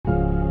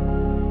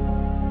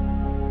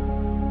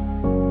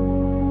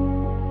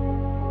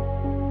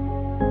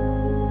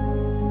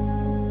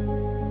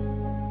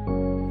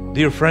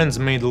Dear friends,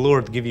 may the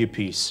Lord give you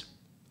peace.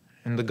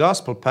 In the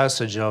Gospel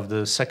passage of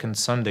the second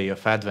Sunday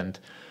of Advent,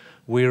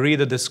 we read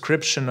a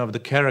description of the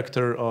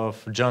character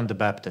of John the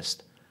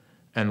Baptist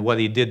and what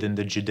he did in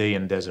the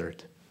Judean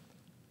desert.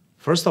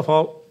 First of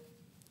all,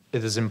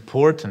 it is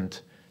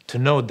important to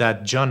note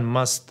that John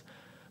must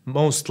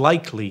most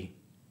likely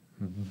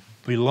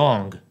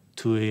belong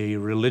to a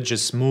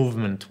religious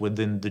movement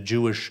within the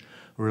Jewish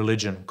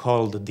religion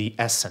called the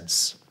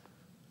Essence.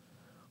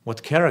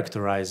 What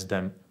characterized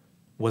them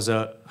was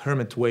a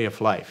hermit way of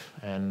life,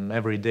 an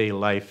everyday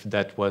life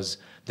that was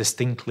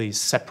distinctly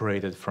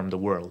separated from the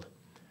world.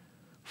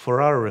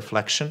 For our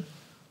reflection,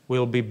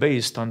 will be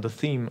based on the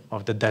theme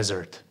of the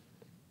desert.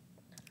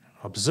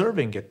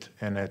 Observing it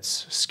in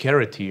its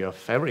scarcity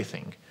of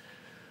everything,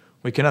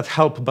 we cannot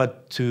help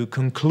but to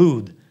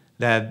conclude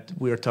that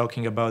we are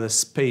talking about a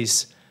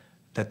space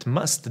that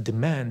must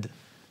demand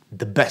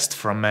the best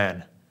from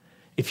man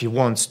if he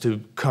wants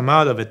to come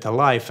out of it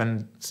alive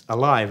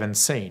and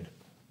sane.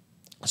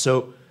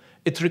 So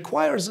it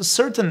requires a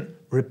certain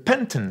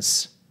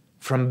repentance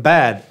from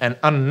bad and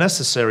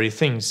unnecessary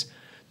things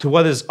to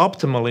what is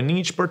optimal in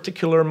each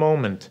particular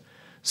moment,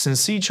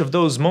 since each of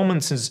those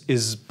moments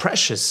is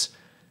precious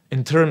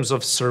in terms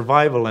of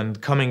survival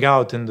and coming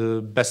out in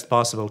the best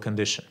possible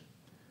condition.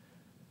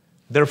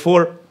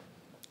 Therefore,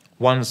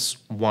 once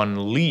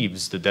one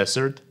leaves the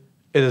desert,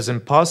 it is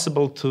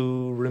impossible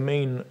to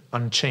remain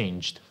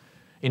unchanged.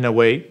 In a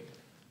way,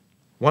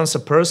 once a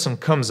person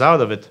comes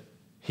out of it,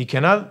 he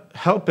cannot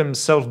help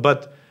himself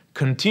but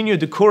continue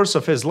the course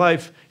of his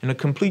life in a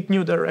complete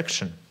new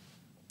direction.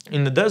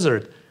 In the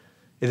desert,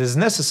 it is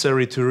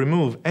necessary to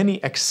remove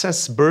any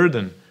excess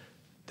burden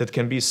that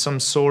can be some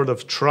sort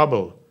of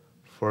trouble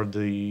for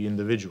the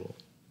individual.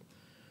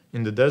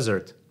 In the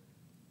desert,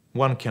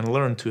 one can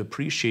learn to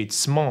appreciate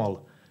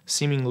small,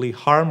 seemingly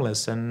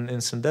harmless and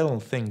incidental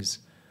things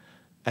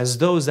as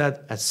those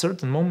that at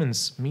certain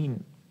moments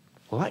mean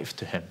life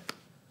to him.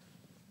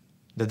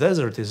 The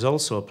desert is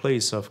also a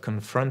place of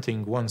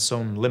confronting one's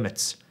own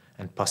limits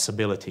and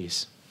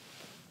possibilities.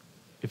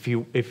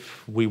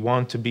 If we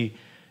want to be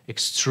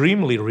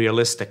extremely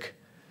realistic,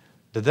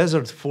 the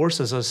desert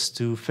forces us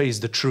to face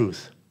the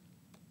truth.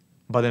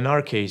 But in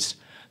our case,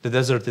 the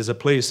desert is a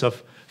place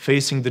of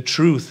facing the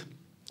truth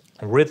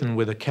written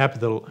with a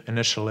capital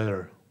initial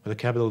letter, with a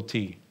capital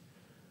T.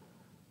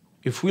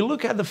 If we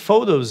look at the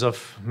photos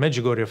of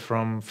MEĐUGORJE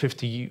from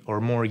 50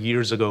 or more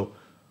years ago,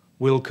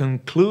 we'll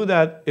conclude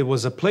that it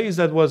was a place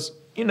that was,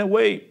 in a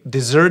way,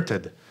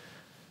 deserted.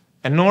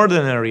 An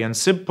ordinary and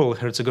simple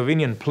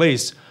Herzegovinian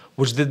place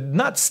which did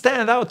not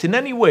stand out in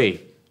any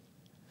way.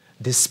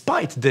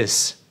 Despite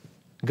this,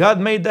 God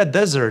made that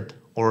desert,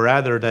 or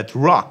rather that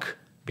rock,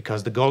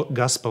 because the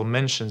Gospel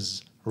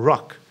mentions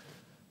rock,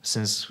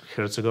 since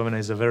Herzegovina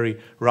is a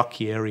very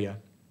rocky area.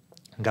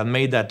 God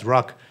made that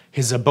rock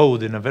his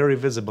abode in a very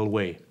visible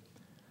way.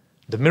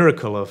 The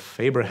miracle of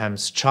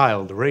Abraham's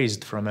child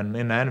raised from an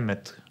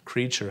inanimate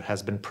creature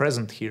has been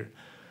present here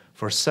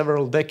for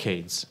several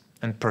decades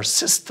and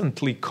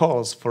persistently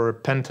calls for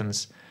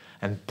repentance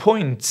and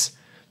points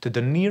to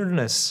the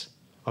nearness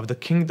of the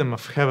kingdom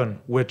of heaven,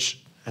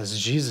 which, as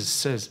Jesus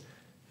says,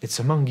 it's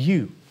among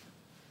you.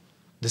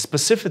 The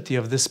specificity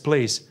of this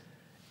place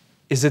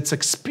is its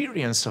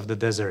experience of the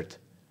desert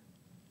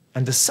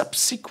and the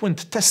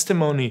subsequent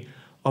testimony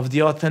of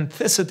the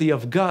authenticity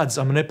of God's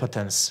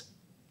omnipotence.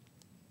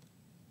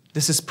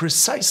 This is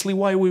precisely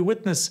why we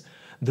witness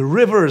the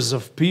rivers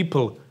of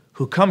people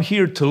who come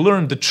here to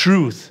learn the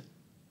truth.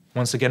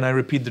 Once again, I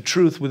repeat, the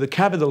truth with a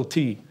capital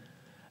T,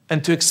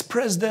 and to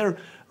express their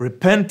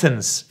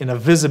repentance in a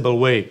visible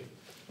way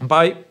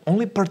by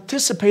only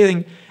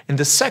participating in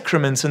the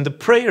sacraments and the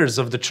prayers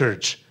of the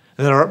church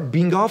that are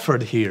being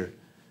offered here.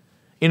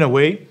 In a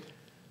way,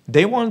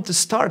 they want to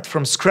start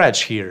from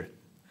scratch here,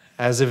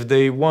 as if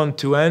they want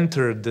to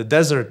enter the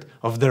desert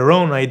of their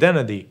own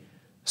identity,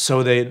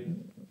 so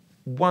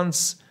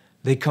once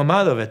they come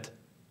out of it,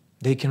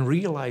 they can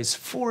realize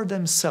for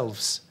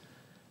themselves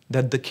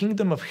that the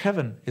kingdom of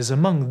heaven is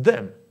among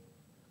them.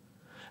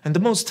 And the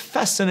most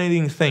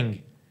fascinating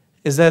thing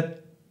is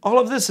that all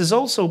of this is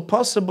also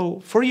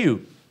possible for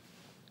you.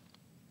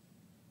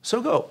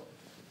 So go.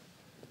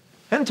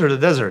 Enter the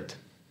desert.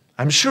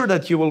 I'm sure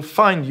that you will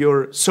find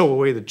your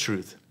so-awaited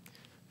truth.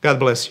 God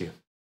bless you.